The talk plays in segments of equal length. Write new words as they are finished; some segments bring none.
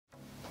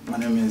My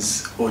name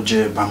is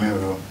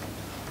Bamiro.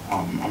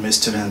 I'm a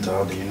student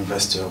at the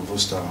University of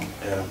Worcester.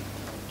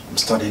 I'm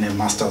studying a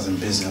master's in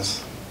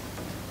business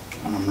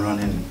and I'm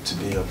running to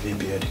be a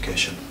VP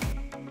education.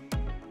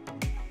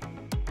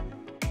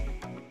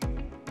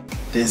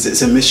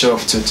 It's a mixture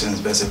of two things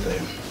basically.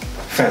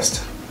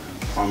 First,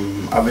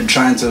 I've been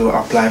trying to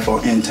apply for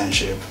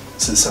internship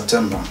since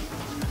September,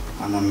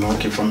 and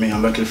unluckily for me,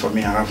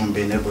 I haven't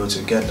been able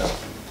to get that.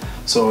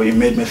 So it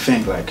made me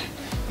think, like,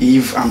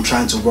 if I'm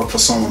trying to work for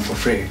someone for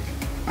free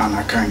and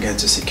I can't get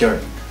to secure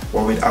it,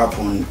 what would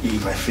happen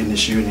if I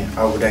finish uni?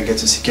 How would I get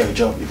to secure a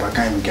job if I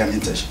can't even get an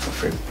internship for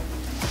free?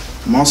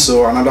 More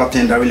so, another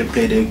thing that really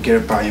played a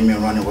great part in me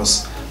running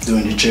was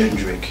doing the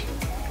change week.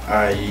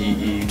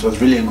 It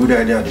was really a good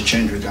idea at the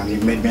change week, and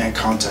it made me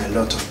encounter a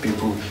lot of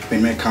people, I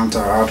had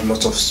a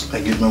lot of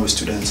engagement with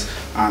students,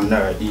 and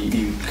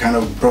it kind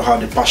of brought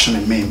out the passion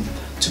in me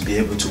to be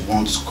able to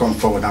want to come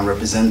forward and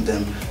represent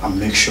them and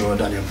make sure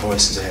that their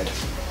voice is heard.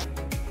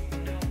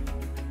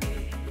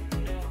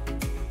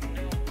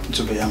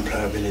 To be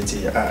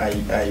employability,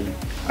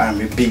 I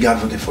am a big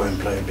advocate for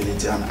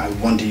employability, and I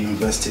want the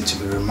university to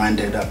be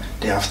reminded that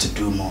they have to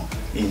do more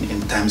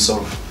in terms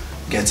of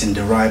getting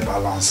the right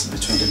balance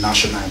between the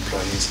national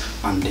employees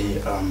and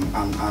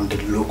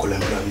the local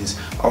employees.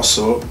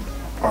 Also,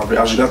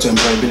 as regards to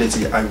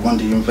employability, I want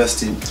the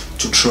university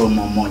to throw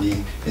more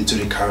money into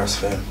the careers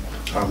fair.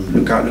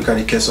 Look at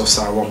the case of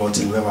Sarah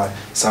Robotin, whereby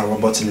Sarah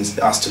Robotin is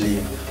asked to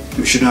leave.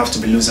 We shouldn't have to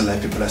be losing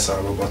like people like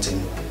Sarah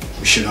Robotin.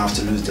 We shouldn't have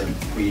to lose them.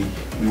 We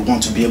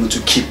want to be able to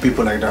keep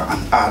people like that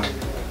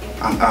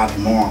and add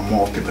more and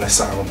more people like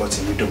Sarah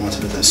Robotin. We don't want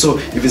to lose them. So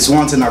if it's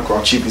one thing I could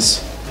achieve,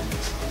 is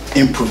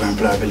improve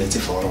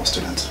employability for all our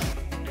students.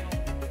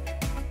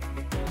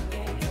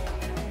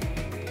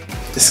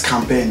 This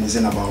campaign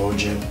isn't about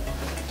OJ.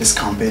 This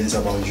campaign is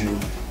about you,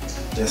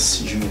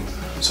 just you,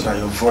 so that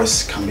your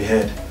voice can be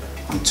heard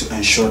and to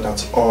ensure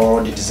that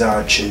all the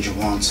desired change you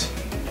want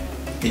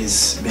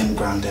is being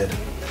granted.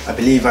 I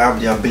believe I have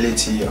the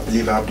ability, I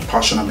believe I have the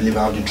passion, I believe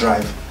I have the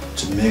drive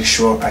to make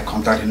sure I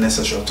contact the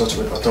necessary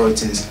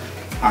authorities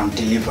and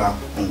deliver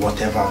on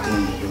whatever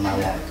thing you might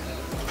want.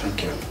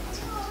 Thank you.